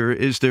Peter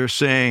is there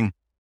saying,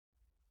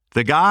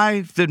 the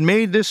guy that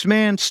made this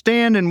man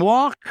stand and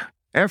walk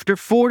after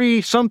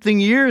 40-something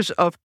years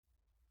of,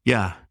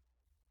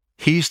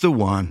 he's the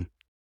one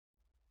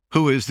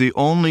who is the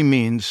only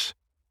means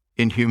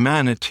in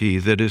humanity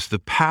that is the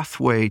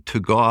pathway to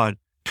God,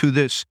 to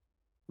this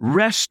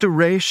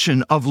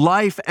restoration of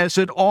life as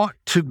it ought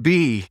to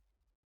be.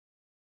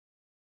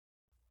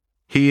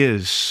 He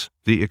is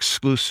the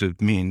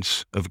exclusive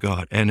means of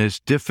God. And as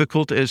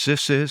difficult as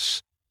this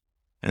is,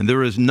 and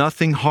there is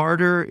nothing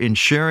harder in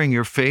sharing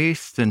your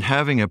faith than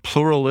having a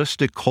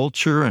pluralistic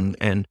culture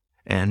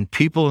and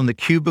people in the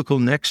cubicle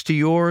next to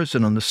yours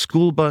and on the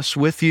school bus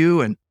with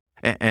you and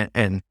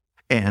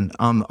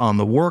on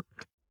the work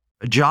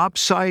job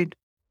site.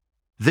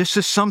 This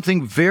is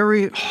something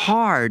very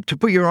hard to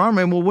put your arm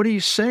in. Well, what are you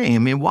saying? I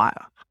mean, why?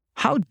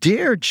 How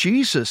dare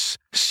Jesus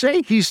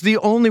say he's the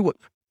only one?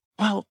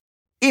 Well,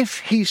 if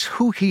he's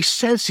who he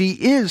says he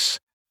is,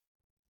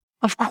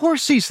 of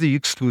course he's the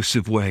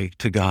exclusive way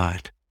to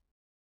God.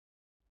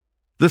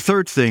 The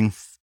third thing,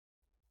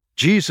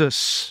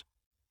 Jesus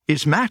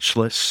is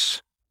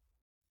matchless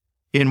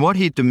in what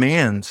he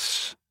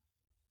demands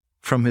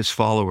from his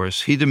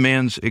followers. He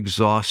demands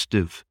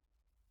exhaustive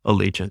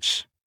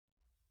allegiance.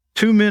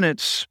 2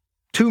 minutes,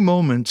 2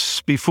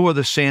 moments before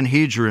the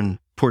Sanhedrin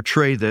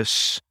portray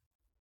this,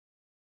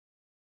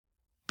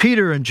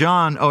 Peter and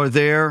John are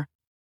there,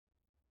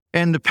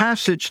 and the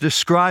passage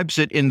describes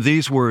it in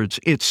these words.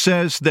 It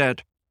says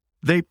that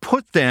they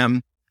put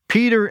them,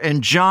 Peter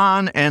and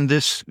John and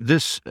this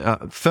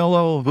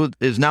fellow who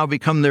has now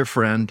become their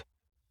friend,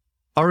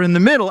 are in the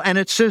middle, and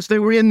it says they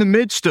were in the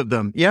midst of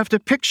them. You have to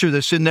picture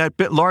this in that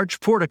large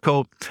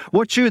portico.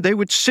 They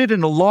would sit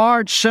in a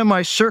large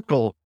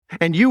semicircle,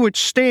 and you would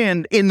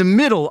stand in the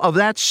middle of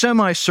that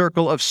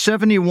semicircle of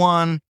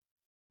 71,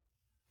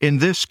 in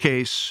this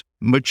case,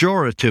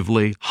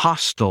 majoritively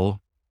hostile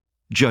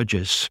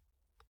judges.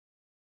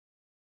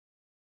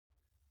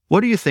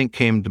 What do you think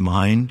came to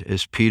mind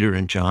as Peter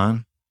and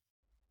John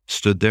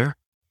stood there?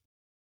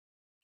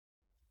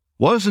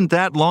 Wasn't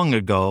that long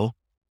ago,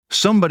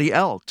 somebody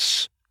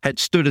else had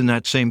stood in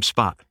that same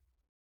spot.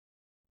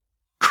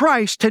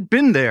 Christ had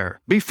been there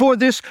before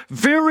this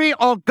very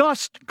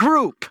august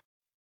group.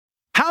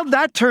 How'd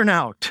that turn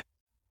out?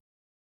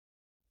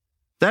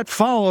 That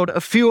followed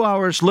a few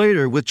hours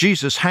later with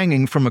Jesus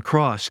hanging from a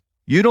cross.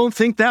 You don't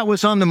think that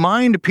was on the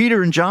mind of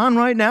Peter and John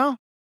right now?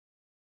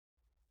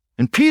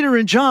 And Peter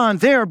and John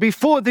there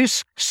before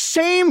this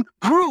same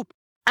group,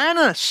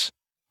 Annas,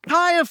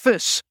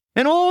 Caiaphas,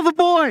 and all the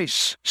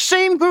boys,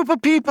 same group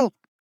of people.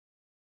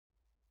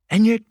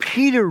 And yet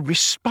Peter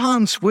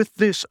responds with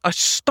this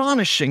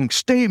astonishing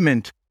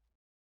statement.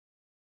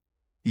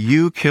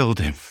 You killed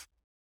him.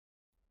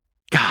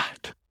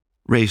 God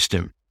raised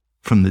him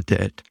from the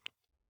dead.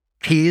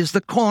 He is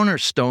the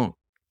cornerstone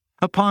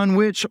upon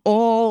which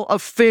all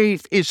of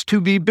faith is to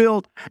be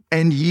built,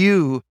 and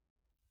you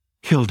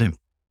killed him.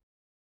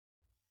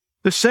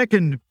 The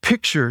second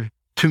picture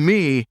to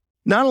me,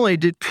 not only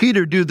did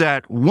Peter do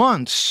that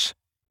once,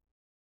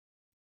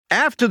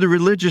 after the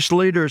religious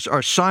leaders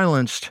are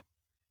silenced,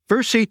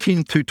 verse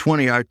 18 through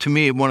 20 are, to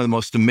me, one of the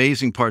most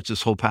amazing parts of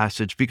this whole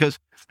passage, because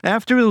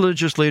after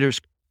religious leaders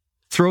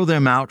throw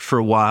them out for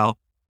a while,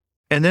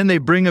 and then they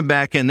bring them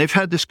back in, they've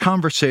had this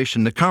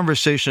conversation. The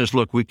conversation is,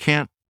 look, we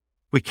can't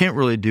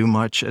really do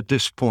much at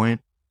this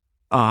point.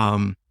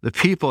 The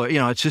people,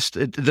 it's just,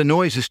 the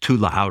noise is too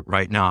loud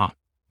right now.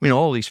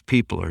 All these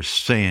people are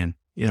saying,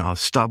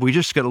 stop. We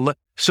just got to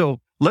so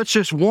let's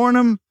just warn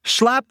them,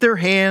 slap their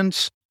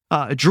hands,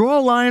 draw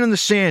a line in the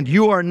sand.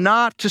 You are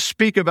not to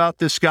speak about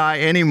this guy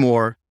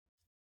anymore.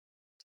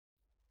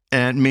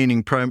 And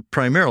meaning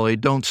primarily,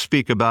 don't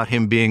speak about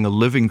him being a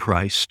living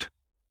Christ.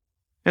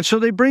 And so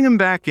they bring him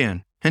back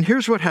in. And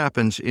here's what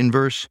happens in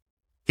verse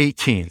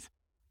 18.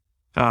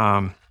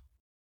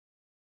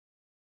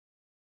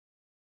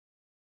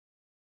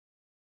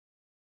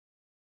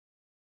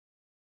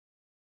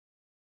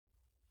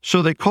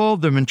 So they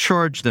called them and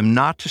charged them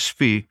not to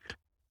speak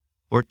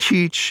or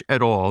teach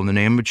at all in the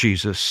name of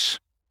Jesus.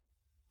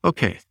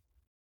 Okay.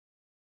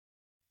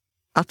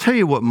 I'll tell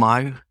you what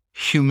my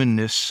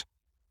humanness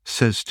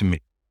says to me.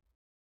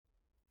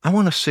 I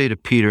want to say to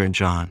Peter and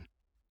John,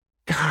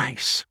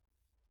 guys,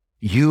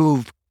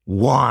 you've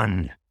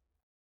won.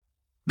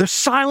 The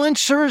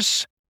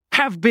silencers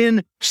have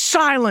been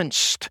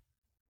silenced.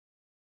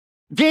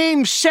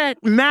 Game,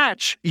 set,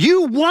 match.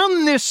 You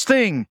won this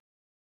thing.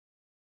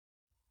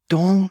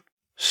 Don't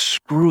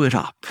screw it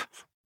up.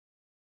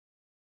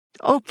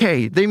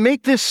 Okay, they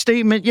make this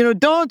statement,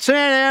 don't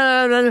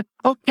say,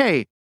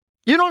 okay,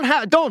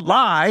 don't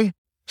lie.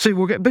 Say,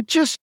 but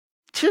just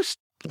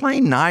play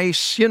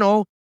nice,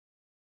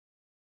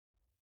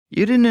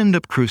 You didn't end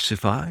up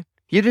crucified.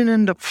 You didn't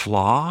end up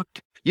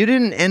flogged. You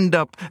didn't end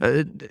up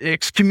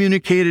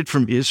excommunicated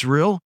from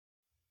Israel.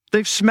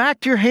 They've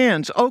smacked your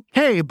hands.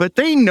 Okay, but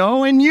they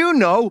know and you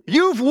know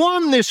you've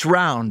won this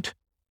round.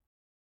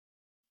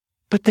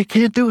 But they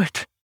can't do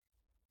it.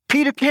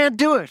 Peter can't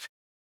do it.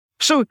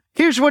 So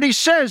here's what he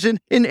says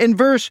in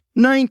verse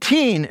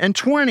 19 and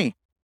 20.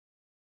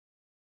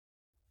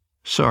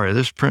 Sorry,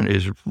 this print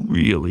is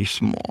really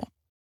small.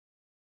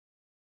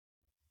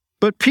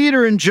 But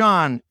Peter and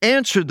John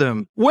answered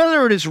them,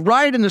 whether it is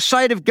right in the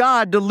sight of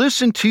God to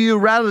listen to you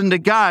rather than to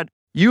God,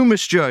 you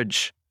must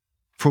judge.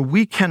 For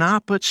we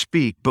cannot but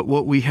speak but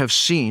what we have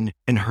seen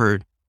and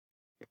heard.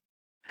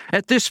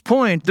 At this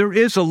point, there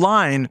is a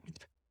line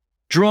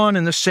drawn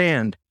in the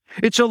sand.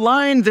 It's a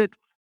line that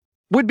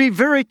would be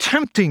very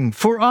tempting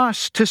for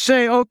us to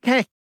say,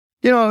 okay,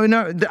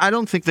 no, I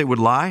don't think they would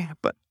lie,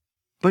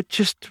 but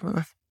just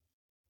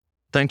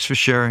thanks for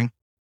sharing.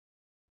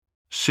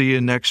 See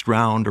you next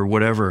round or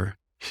whatever.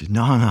 He says,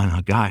 no,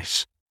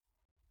 guys.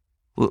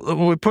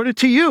 We put it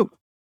to you.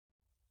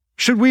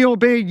 Should we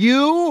obey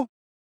you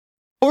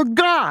or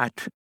God?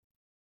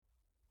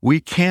 We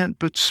can't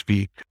but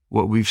speak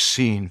what we've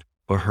seen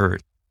or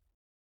heard.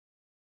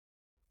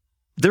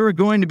 There are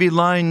going to be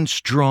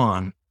lines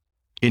drawn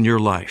in your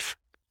life.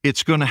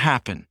 It's going to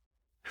happen.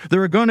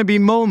 There are going to be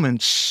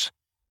moments.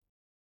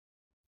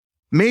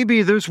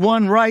 Maybe there's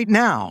one right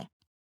now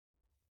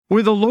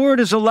where the Lord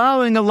is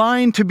allowing a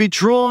line to be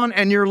drawn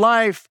in your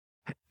life,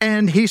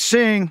 and He's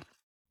saying,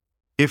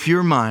 if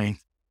you're mine,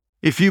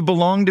 if you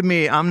belong to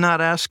me, I'm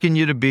not asking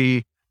you to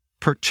be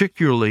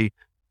particularly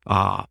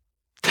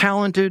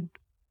talented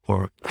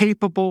or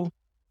capable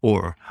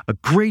or a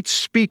great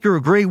speaker,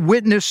 a great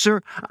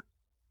witnesser,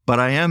 but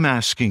I am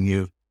asking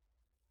you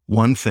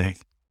one thing.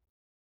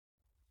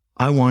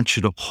 I want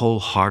you to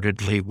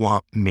wholeheartedly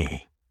want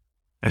me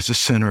as the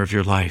center of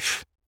your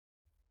life.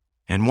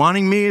 And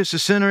wanting me as the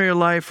center of your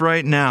life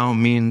right now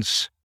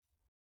means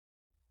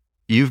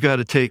you've got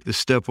to take the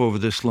step over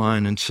this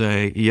line and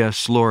say,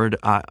 yes, Lord,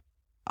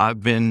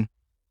 I've been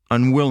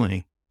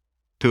unwilling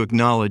to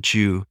acknowledge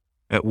you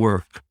at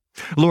work.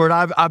 Lord,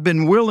 I've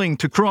been willing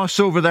to cross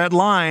over that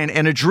line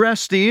and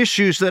address the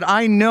issues that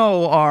I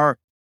know are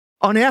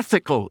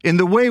unethical in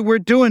the way we're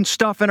doing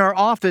stuff in our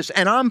office,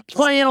 and I'm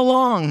playing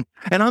along,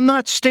 and I'm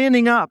not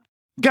standing up.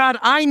 God,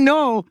 I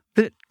know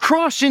that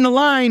crossing the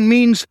line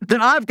means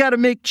that I've got to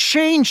make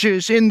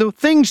changes in the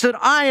things that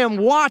I am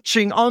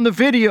watching on the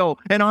video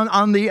and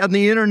on the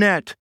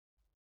internet.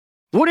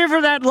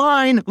 Whatever that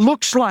line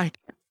looks like.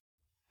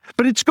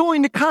 But it's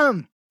going to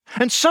come.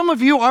 And some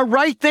of you are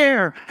right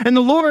there, and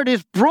the Lord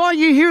has brought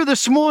you here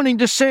this morning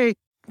to say,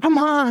 come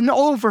on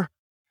over.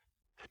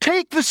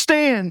 Take the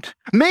stand.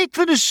 Make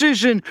the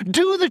decision.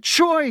 Do the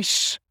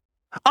choice.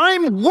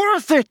 I'm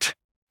worth it.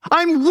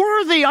 I'm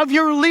worthy of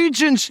your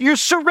allegiance, your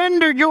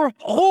surrender, your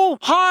whole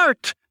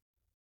heart.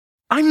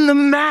 I'm the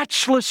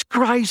matchless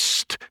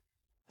Christ,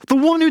 the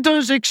one who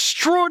does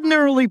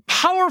extraordinarily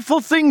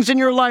powerful things in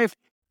your life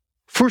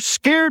for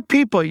scared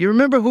people. You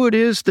remember who it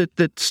is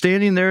that's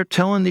standing there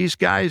telling these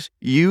guys,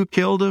 you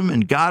killed him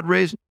and God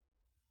raised him?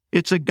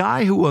 It's a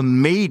guy who a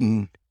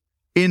maiden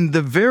in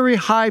the very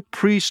high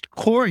priest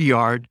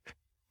courtyard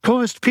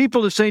caused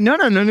people to say, no,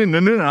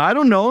 I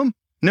don't know him.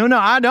 No,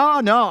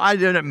 I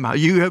didn't.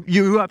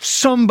 You have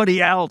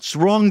somebody else,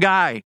 wrong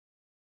guy.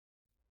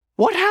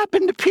 What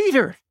happened to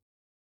Peter?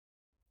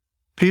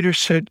 Peter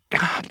said,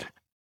 God,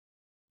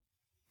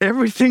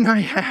 everything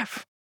I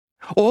have,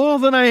 all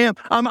that I am,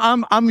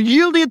 I'm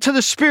yielding to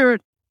the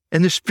Spirit.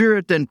 And the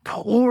Spirit then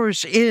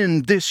pours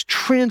in this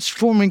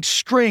transforming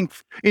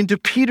strength into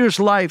Peter's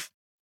life.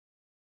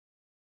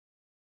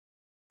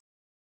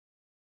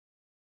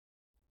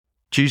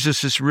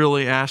 Jesus is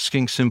really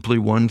asking simply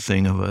one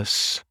thing of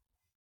us,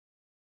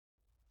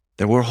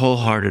 that we're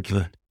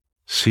wholeheartedly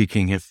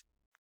seeking Him.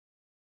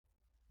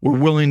 We're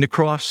willing to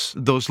cross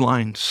those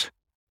lines.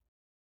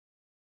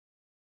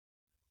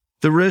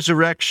 The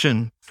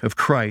resurrection of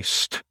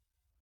Christ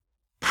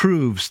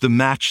proves the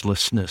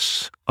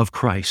matchlessness of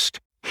Christ.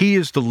 He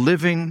is the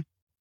living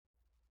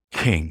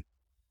King,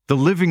 the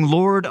living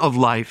Lord of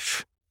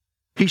life.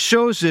 He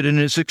shows it in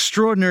His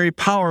extraordinary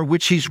power,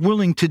 which He's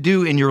willing to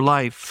do in your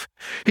life.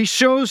 He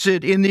shows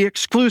it in the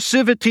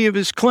exclusivity of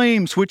His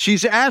claims, which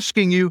He's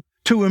asking you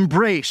to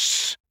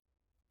embrace,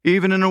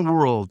 even in a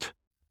world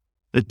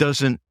that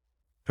doesn't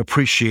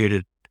appreciate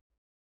it.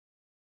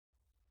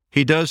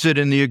 He does it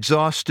in the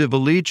exhaustive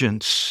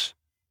allegiance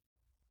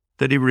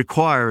that He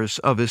requires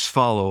of His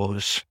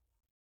followers.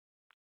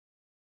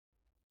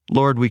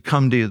 Lord, we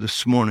come to You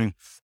this morning.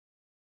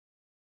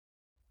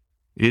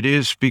 It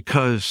is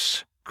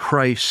because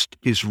Christ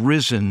is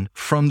risen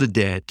from the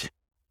dead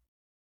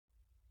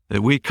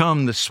that we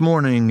come this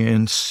morning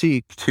and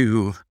seek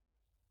to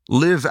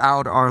live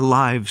out our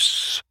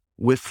lives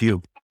with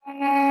You.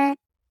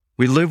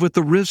 We live with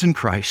the risen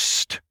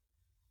Christ.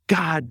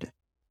 God,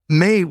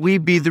 may we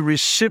be the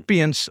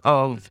recipients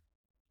of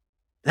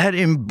that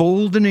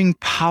emboldening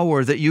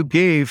power that You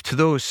gave to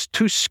those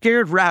two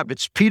scared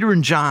rabbits, Peter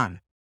and John.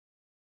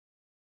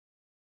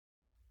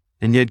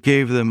 and yet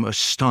gave them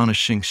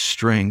astonishing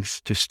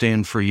strength to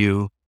stand for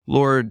you.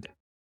 Lord,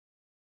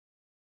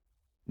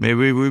 may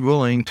we be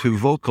willing to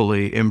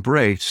vocally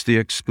embrace the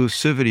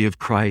exclusivity of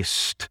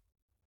Christ,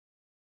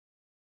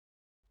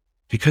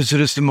 because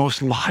it is the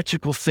most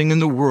logical thing in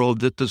the world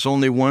that there's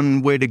only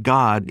one way to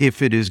God,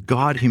 if it is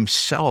God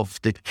himself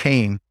that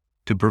came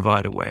to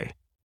provide a way.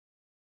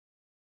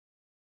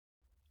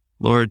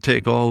 Lord,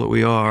 take all that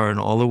we are and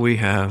all that we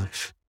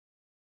have.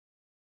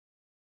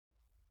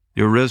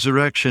 Your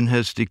resurrection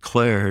has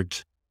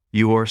declared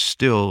you are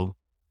still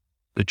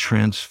the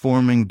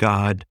transforming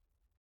God.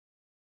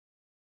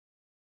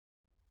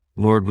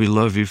 Lord, we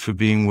love you for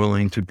being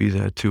willing to be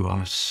that to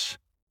us.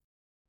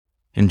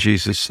 In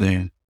Jesus'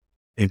 name,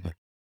 amen.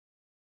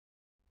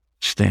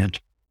 Stand.